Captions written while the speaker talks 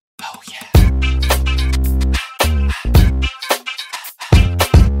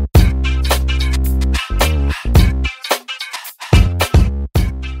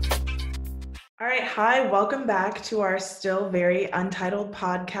Welcome back to our still very untitled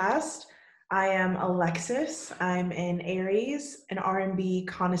podcast. I am Alexus. I'm an Aries, an R&B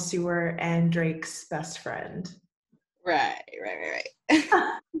connoisseur, and Drake's best friend. Right.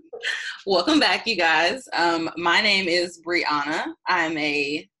 Welcome back, you guys. My name is Breanna. I'm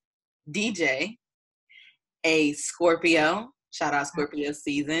a DJ, a Scorpio. Shout out Scorpio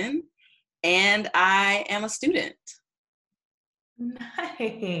season. And I am a student.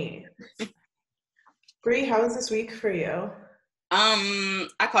 Nice. Bree, how was this week for you?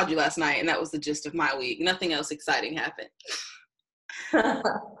 I called you last night, and that was the gist of my week. Nothing else exciting happened.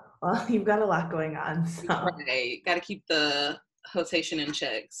 Well, you've got a lot going on. So. Right. Got to keep the rotation in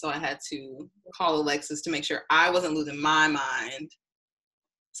check. So I had to call Alexus to make sure I wasn't losing my mind.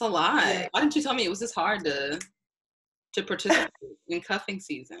 It's a lot. Yeah. Why didn't you tell me it was this hard to participate in cuffing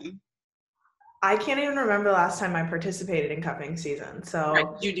season? I can't even remember the last time I participated in cuffing season. So right.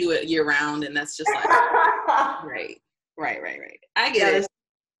 You do it year round, and that's just like right. I get it.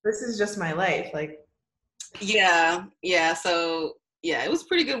 This is just my life. Like, yeah. So yeah, it was a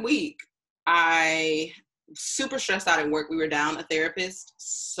pretty good week. I super stressed out at work. We were down a therapist,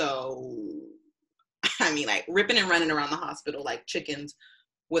 so I mean, like ripping and running around the hospital like chickens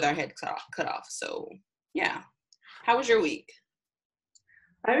with our head cut off. So yeah, how was your week?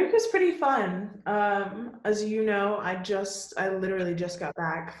 My week was pretty fun. As you know, I literally just got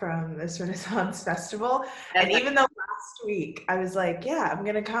back from this Renaissance festival. And even though last week I was like, yeah, I'm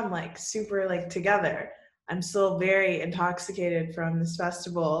going to come like super like together, I'm still very intoxicated from this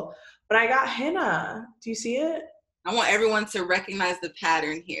festival. But I got henna. Do you see it? I want everyone to recognize the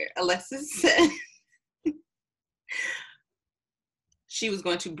pattern here. Alexis said she was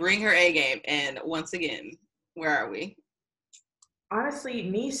going to bring her A game. And once again, where are we? Honestly,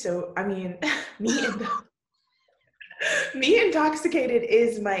 me intoxicated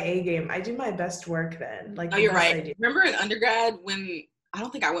is my A game. I do my best work then. Like, oh, you're right. Remember in undergrad when, I don't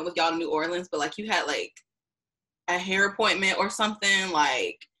think I went with y'all to New Orleans, but like you had like a hair appointment or something,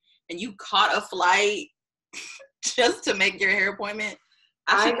 like, and you caught a flight just to make your hair appointment?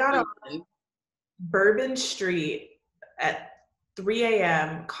 I got on Bourbon Street at 3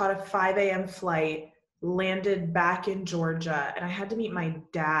 a.m., caught a 5 a.m. flight, landed back in Georgia, and I had to meet my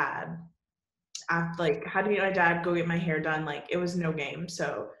dad. Go get my hair done. Like, it was no game.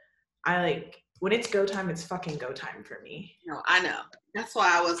 So when it's go time, it's fucking go time for me. No, I know. That's why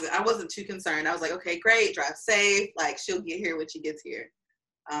I wasn't too concerned. I was like, okay, great, drive safe. Like, she'll get here when she gets here.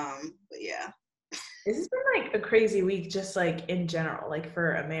 But yeah. This has been like a crazy week, just like in general, like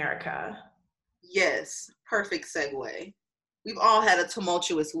for America. Yes, perfect segue. We've all had a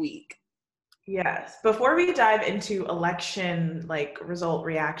tumultuous week. Yes. Before we dive into election like result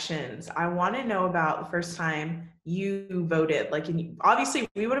reactions, I want to know about the first time you voted. Like, obviously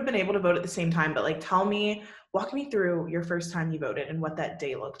we would have been able to vote at the same time, but like walk me through your first time you voted and what that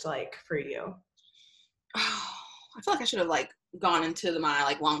day looked like for you. Oh, I feel like I should have like gone into my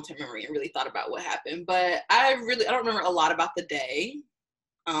like long-term memory and really thought about what happened, but I don't remember a lot about the day.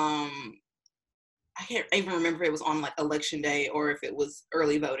 I can't even remember if it was on like election day or if it was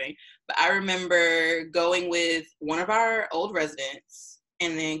early voting, but I remember going with one of our old residents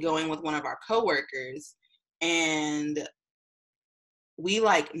and then going with one of our coworkers, and we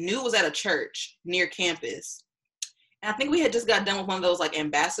like knew it was at a church near campus. And I think we had just got done with one of those like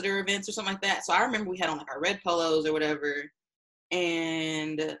ambassador events or something like that. So I remember we had on like our red polos or whatever.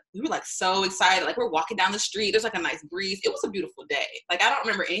 And we were like so excited. Like, we're walking down the street. There's like a nice breeze. It was a beautiful day. Like, I don't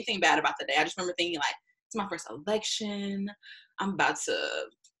remember anything bad about the day. I just remember thinking like, it's my first election. I'm about to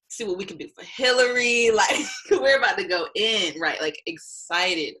see what we can do for Hillary. Like, we're about to go in, right? Like,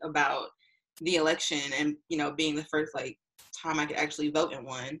 excited about the election and, you know, being the first like time I could actually vote in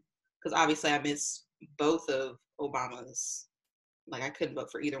one. Because obviously I missed both of Obama's. Like, I couldn't vote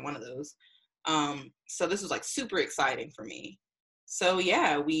for either one of those. So this was like super exciting for me. So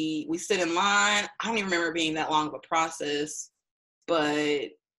yeah, we stood in line. I don't even remember being that long of a process, but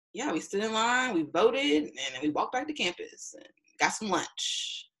yeah, we stood in line, we voted, and then we walked back to campus and got some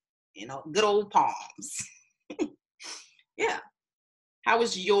lunch. You know, good old Palms. Yeah. How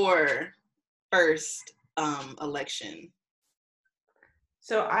was your first election?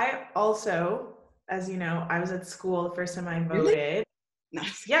 So I also, as you know, I was at school the first time I voted. Really?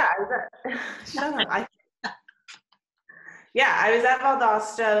 Nice. Yeah, shut up. Yeah, I was at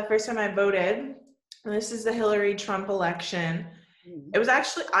Valdosta the first time I voted. And this is the Hillary Trump election. It was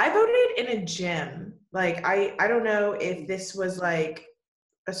actually, I voted in a gym. Like, I don't know if this was like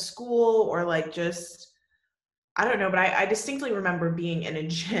a school or like just, I don't know, but I distinctly remember being in a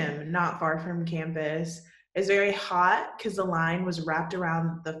gym not far from campus. It was very hot because the line was wrapped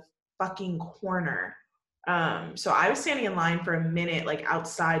around the fucking corner. So I was standing in line for a minute, like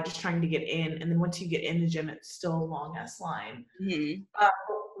outside, just trying to get in. And then once you get in the gym, it's still a long ass line. Mm-hmm. Uh,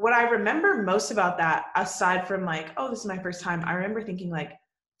 what I remember most about that, aside from like, oh, this is my first time, I remember thinking like,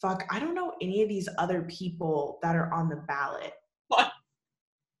 fuck, I don't know any of these other people that are on the ballot. What?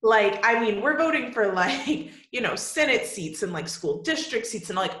 Like, I mean, we're voting for like, Senate seats and like school district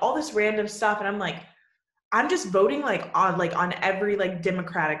seats and like all this random stuff. And I'm like, I'm just voting like on every like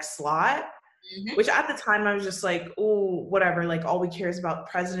Democratic slot, Mm-hmm. which at the time I was just like, oh, whatever, like all we care is about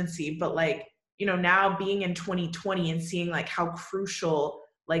presidency. But like, now being in 2020 and seeing like how crucial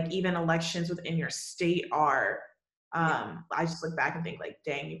like even elections within your state are, Yeah. I just look back and think like,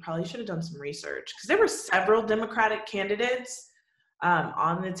 dang, you probably should have done some research because there were several Democratic candidates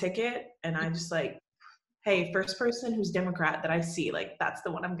on the ticket, and I just like, hey, first person who's Democrat that I see, like that's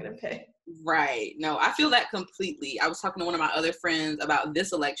the one I'm gonna pick. Right. No, I feel that completely. I was talking to one of my other friends about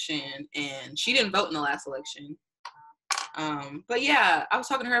this election, and she didn't vote in the last election. But yeah, I was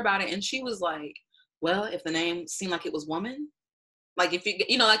talking to her about it, and she was like, "Well, if the name seemed like it was woman, like if it,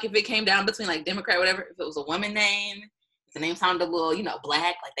 like if it came down between like Democrat, whatever, if it was a woman name, if the name sounded a little,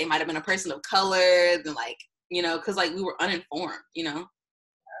 black, like they might have been a person of color, then like, because like we were uninformed.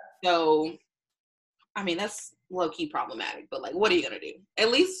 So I mean, that's low key problematic, but like, what are you gonna do?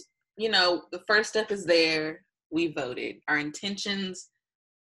 At least, the first step is there. We voted. Our intentions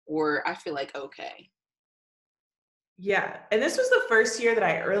were, I feel like, okay. Yeah. And this was the first year that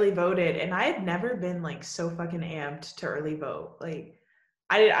I early voted, and I had never been like so fucking amped to early vote. Like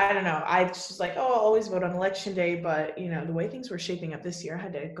I don't know. I just was like, oh, I'll always vote on election day, but the way things were shaping up this year, I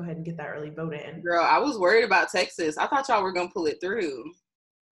had to go ahead and get that early vote in. Girl, I was worried about Texas. I thought y'all were gonna pull it through.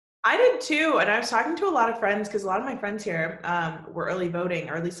 I did too, and I was talking to a lot of friends because a lot of my friends here were early voting,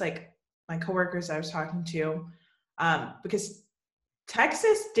 or at least like my coworkers I was talking to, because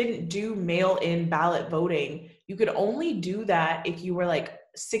Texas didn't do mail-in ballot voting. You could only do that if you were like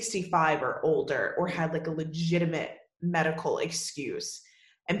 65 or older or had like a legitimate medical excuse.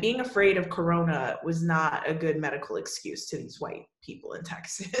 And being afraid of corona was not a good medical excuse to these white people in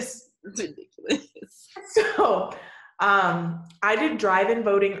Texas. It's ridiculous. So I did drive-in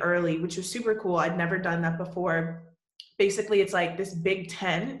voting early, which was super cool. I'd never done that before. Basically, it's like this big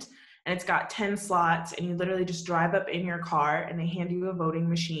tent and it's got 10 slots, and you literally just drive up in your car and they hand you a voting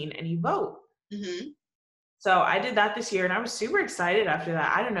machine and you vote. Mm-hmm. So I did that this year and I was super excited after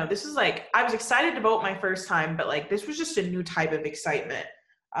that. I don't know. This is like, I was excited to vote my first time, but like this was just a new type of excitement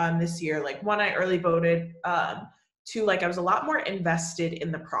this year. Like one, I early voted. Two, like I was a lot more invested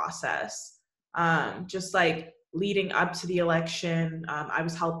in the process. Just like leading up to the election, I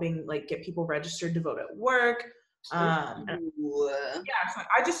was helping like get people registered to vote at work. And yeah, so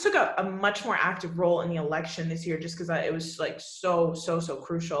I just took a much more active role in the election this year just because it was like so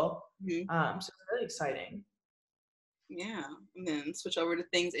crucial. Mm-hmm. So it's really exciting. Yeah. And then switch over to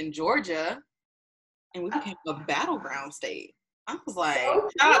things in Georgia, and we became a battleground state. I was like, So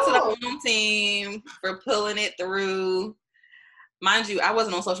shout out to cool. the home team for pulling it through. Mind you, I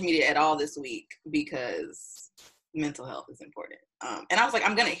wasn't on social media at all this week because mental health is important. And I was like,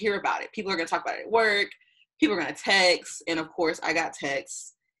 I'm going to hear about it. People are going to talk about it at work. People are going to text. And of course, I got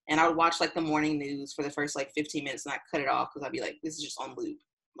texts. And I would watch like the morning news for the first like 15 minutes and I cut it off because I'd be like, this is just on loop.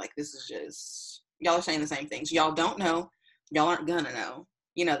 Like, this is just, y'all are saying the same things. Y'all don't know. Y'all aren't going to know.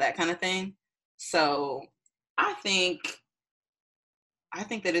 That kind of thing. So I think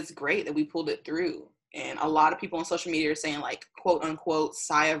that it's great that we pulled it through. And a lot of people on social media are saying like, quote unquote,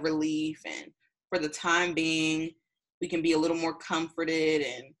 sigh of relief. And for the time being, we can be a little more comforted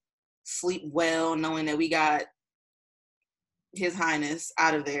and sleep well, knowing that we got His Highness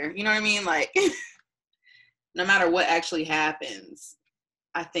out of there. You know what I mean? Like, no matter what actually happens,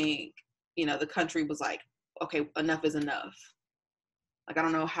 I think, the country was like, okay, enough is enough. Like, I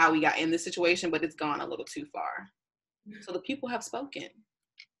don't know how we got in this situation, but it's gone a little too far. So the people have spoken,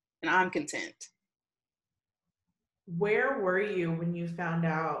 and I'm content. Where were you when you found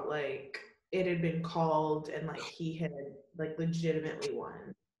out like it had been called and like he had like legitimately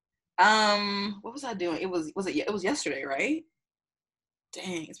won? What was I doing? It was yesterday, right?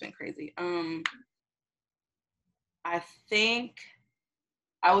 Dang, it's been crazy. I think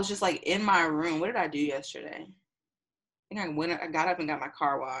I was just like in my room. What did I do yesterday? I got up and got my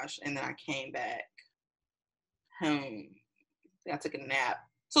car washed, and then I came back home. I took a nap.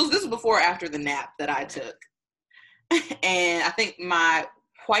 So this was before or after the nap that I took. And I think my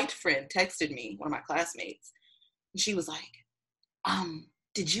white friend texted me, one of my classmates, and she was like,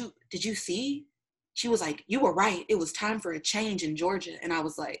 did you see? She was like, you were right. It was time for a change in Georgia. And I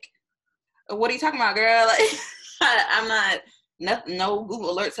was like, what are you talking about, girl? Like, I'm not no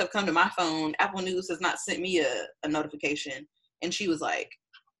Google alerts have come to my phone. Apple News has not sent me a notification. And she was like,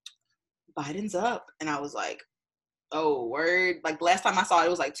 Biden's up. And I was like, oh, word. Like last time I saw it, it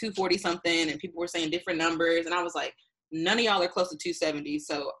was like 240 something and people were saying different numbers. And I was like, none of y'all are close to 270.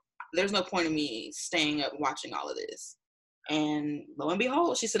 So there's no point in me staying up watching all of this. And lo and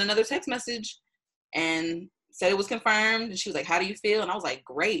behold, she sent another text message and said it was confirmed. And she was like, how do you feel? And I was like,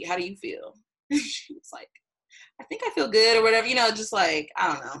 great. How do you feel? She was like, I think I feel good or whatever, just like, I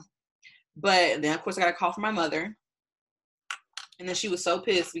don't know. But then, of course, I got a call from my mother. And then she was so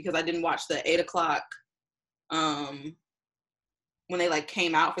pissed because I didn't watch the 8 o'clock when they like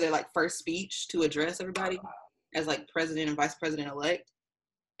came out for their like first speech to address everybody as like president and vice president elect.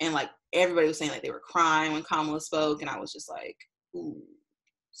 And like everybody was saying like they were crying when Kamala spoke. And I was just like, ooh,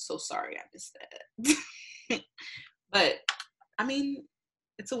 so sorry I missed that. But I mean,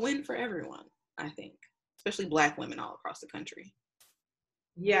 it's a win for everyone, I think, especially Black women all across the country.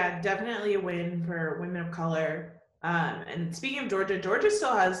 Yeah, definitely a win for women of color. And speaking of Georgia, Georgia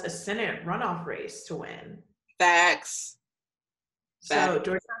still has a Senate runoff race to win. Facts. So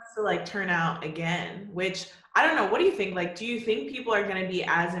Georgia has to like turn out again, which I don't know. What do you think? Like, do you think people are going to be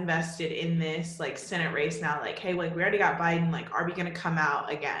as invested in this like Senate race now? Like, hey, like we already got Biden. Like, are we going to come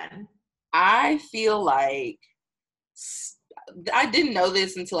out again? I feel like I didn't know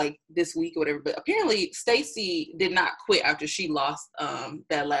this until like this week or whatever, but apparently Stacey did not quit after she lost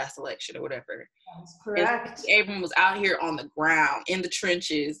that last election or whatever. That's correct. Everyone was out here on the ground in the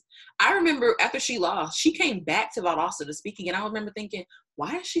trenches. I remember after she lost, she came back to Valdosta to speak again. I remember thinking,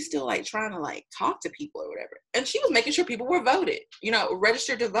 why is she still like trying to like talk to people or whatever? And she was making sure people were voted,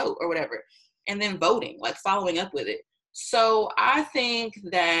 registered to vote or whatever, and then voting, like following up with it. So I think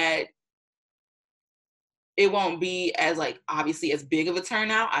that it won't be as like obviously as big of a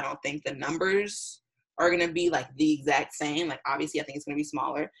turnout. I don't think the numbers are going to be like the exact same. Like obviously I think it's going to be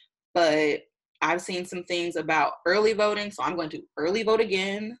smaller, but I've seen some things about early voting. So I'm going to early vote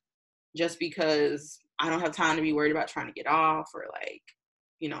again just because I don't have time to be worried about trying to get off or like,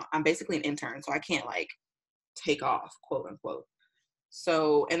 I'm basically an intern. So I can't like take off, quote unquote.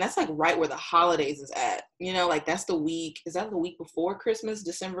 So, and that's like right where the holidays is at, like that's the week. Is that the week before Christmas?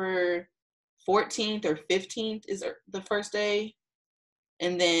 December 14th or 15th is the first day.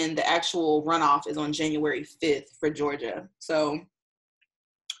 And then the actual runoff is on January 5th for Georgia. So,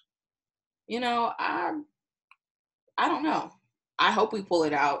 I don't know. I hope we pull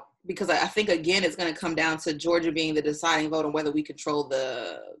it out because I think, again, it's going to come down to Georgia being the deciding vote on whether we control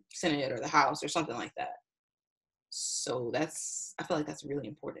the Senate or the House or something like that. So I feel like that's really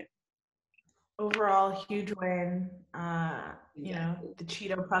important. Overall, huge win. The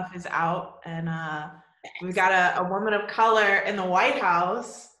Cheeto Puff is out, and we've got a woman of color in the White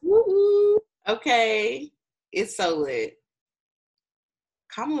House. Woo-hoo. Okay, it's so lit.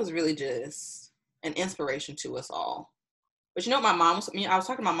 Kamala is really just an inspiration to us all. But my mom I was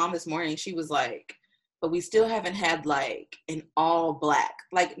talking to my mom this morning. She was like, but we still haven't had like an all Black.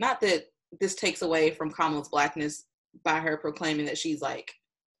 Like, not that this takes away from Kamala's Blackness by her proclaiming that she's like,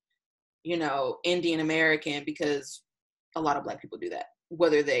 Indian American, because a lot of Black people do that,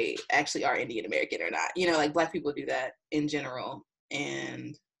 whether they actually are Indian American or not. Like Black people do that in general.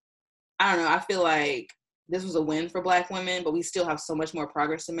 And I don't know, I feel like this was a win for Black women, but we still have so much more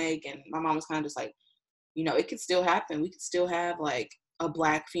progress to make. And my mom was kind of just like, it could still happen. We could still have like a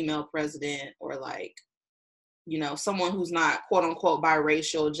Black female president or like, someone who's not quote unquote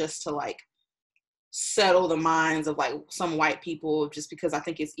biracial, just to like settle the minds of like some white people, just because I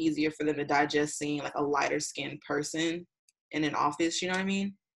think it's easier for them to digest seeing like a lighter skinned person in an office. You know what I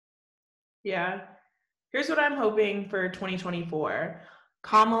mean? Yeah. Here's what I'm hoping for 2024.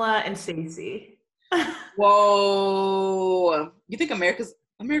 Kamala and Stacey. Whoa. You think America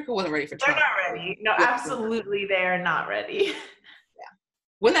wasn't ready for Trump? They're not ready. No, absolutely they are not ready. Yeah.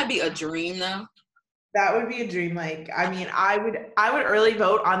 Wouldn't that be a dream though? That would be a dream. Like, I mean, I would early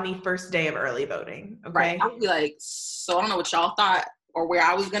vote on the first day of early voting. Okay. Right. I would be like, so I don't know what y'all thought or where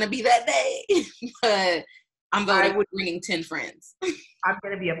I was gonna be that day, but I'm voting, bringing 10 friends. I'm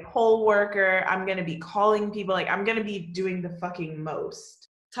gonna be a poll worker. I'm gonna be calling people. Like, I'm gonna be doing the fucking most.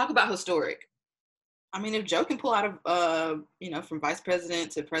 Talk about historic. I mean, if Joe can pull out of from vice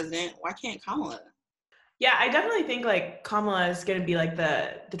president to president, why can't Kamala? Yeah, I definitely think like Kamala is going to be like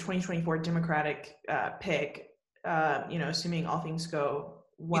the 2024 Democratic pick. Assuming all things go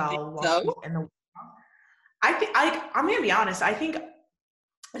well. I think I'm going to be honest. I think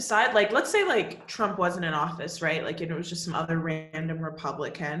aside, like, let's say like Trump wasn't in office, right? Like, it was just some other random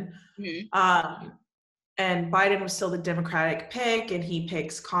Republican. Mm-hmm. And Biden was still the Democratic pick, and he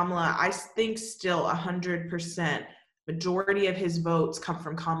picks Kamala. I think still 100%. majority of his votes come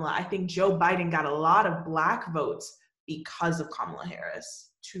from Kamala. I think Joe Biden got a lot of Black votes because of Kamala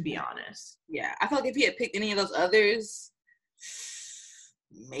Harris, to be honest. Yeah, I feel like if he had picked any of those others,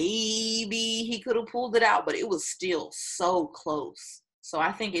 maybe he could have pulled it out, but it was still so close. So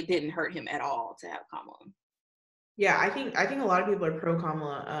I think it didn't hurt him at all to have Kamala. Yeah, I think a lot of people are pro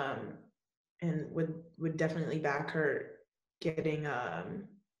Kamala, and would definitely back her getting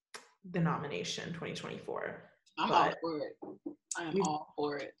the nomination 2024. I'm all for it. I am all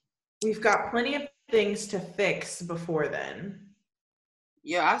for it. We've got plenty of things to fix before then.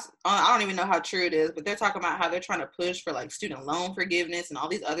 Yeah, I don't even know how true it is, but they're talking about how they're trying to push for like student loan forgiveness and all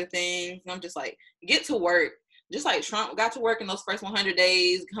these other things. And I'm just like, get to work. Just like Trump got to work in those first 100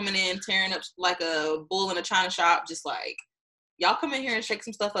 days, coming in, tearing up like a bull in a china shop. Just like, y'all come in here and shake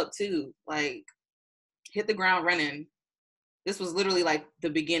some stuff up too. Like, hit the ground running. This was literally like the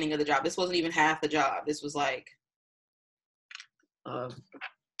beginning of the job. This wasn't even half the job. This was like a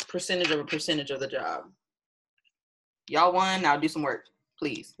percentage of the job. Y'all won, now do some work.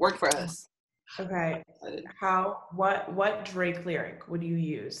 Please, work for us. Okay. What Drake lyric would you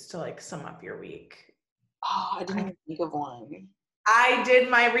use to like sum up your week? Oh, I didn't even think of one. I did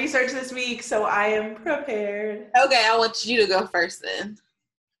my research this week, so I am prepared. Okay, I want you to go first then.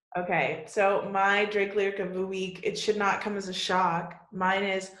 Okay, so my Drake lyric of the week, it should not come as a shock. Mine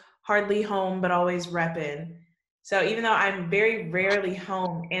is hardly home, but always reppin'. So even though I'm very rarely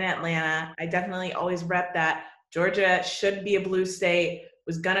home in Atlanta, I definitely always rep that Georgia should be a blue state,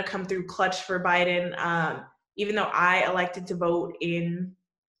 was gonna come through clutch for Biden. Even though I elected to vote in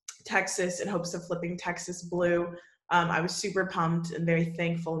Texas in hopes of flipping Texas blue, I was super pumped and very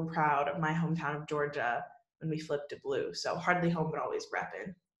thankful and proud of my hometown of Georgia when we flipped to blue. So hardly home, but always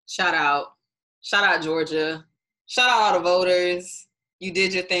reppin'. Shout out Georgia. Shout out all the voters. You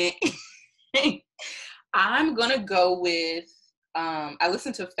did your thing. I'm gonna go with, I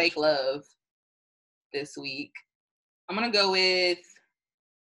listened to Fake Love this week. I'm gonna go with,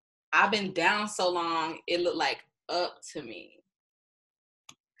 I've been down so long, it looked like up to me.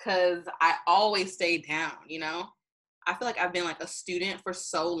 Cause I always stay down, you know? I feel like I've been like a student for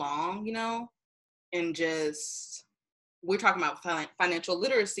so long, you know? And just, we're talking about financial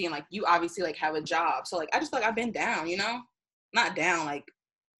literacy, and like you obviously like have a job. So like, I just feel like I've been down, you know? Not down like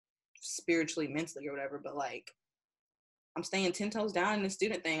spiritually, mentally or whatever, but like I'm staying 10 toes down in the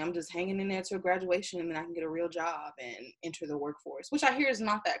student thing. I'm just hanging in there to a graduation, and then I can get a real job and enter the workforce, which I hear is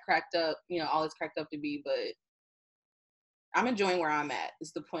not that cracked up, you know, all it's cracked up to be, but I'm enjoying where I'm at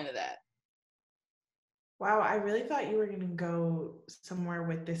is the point of that. Wow, I really thought you were going to go somewhere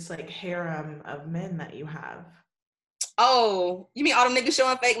with this like harem of men that you have. Oh, you mean all the niggas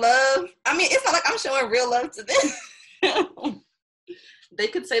showing fake love? I mean, it's not like I'm showing real love to them. They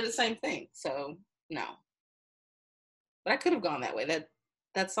could say the same thing, so no. But I could have gone that way.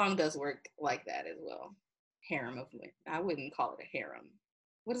 That song does work like that as well. Harem of women. I wouldn't call it a harem.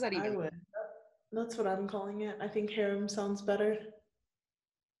 What does that even mean? I would. That's what I'm calling it. I think harem sounds better.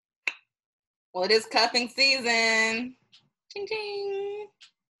 Well, it is cuffing season. Ching ching.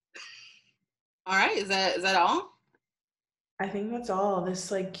 All right, is that all? I think that's all.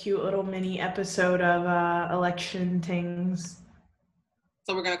 This like cute little mini episode of election Tings.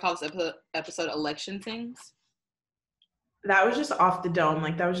 So we're gonna call this episode election things. That was just off the dome.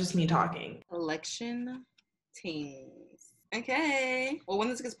 Like that was just me talking. Election Tings. Okay. Well, when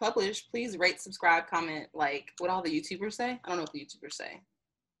this gets published, please rate, subscribe, comment, like what all the YouTubers say. I don't know what the YouTubers say.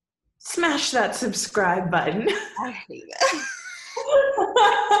 Smash that subscribe button. I hate that.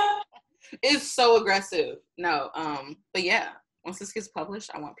 It's so aggressive. No, but yeah, once this gets published,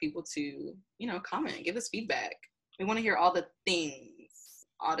 I want people to, you know, comment, give us feedback. We want to hear all the things,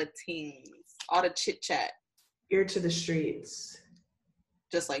 all the tings, all the chit chat. Ear to the streets.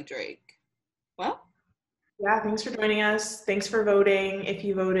 Just like Drake. Well. Yeah, thanks for joining us. Thanks for voting. If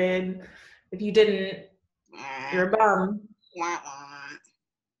you voted, if you didn't, you're a bum.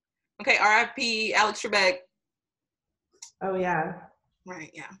 Okay, R.I.P. Alex Trebek. Oh yeah. Right,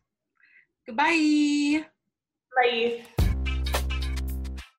 yeah. Goodbye. Bye.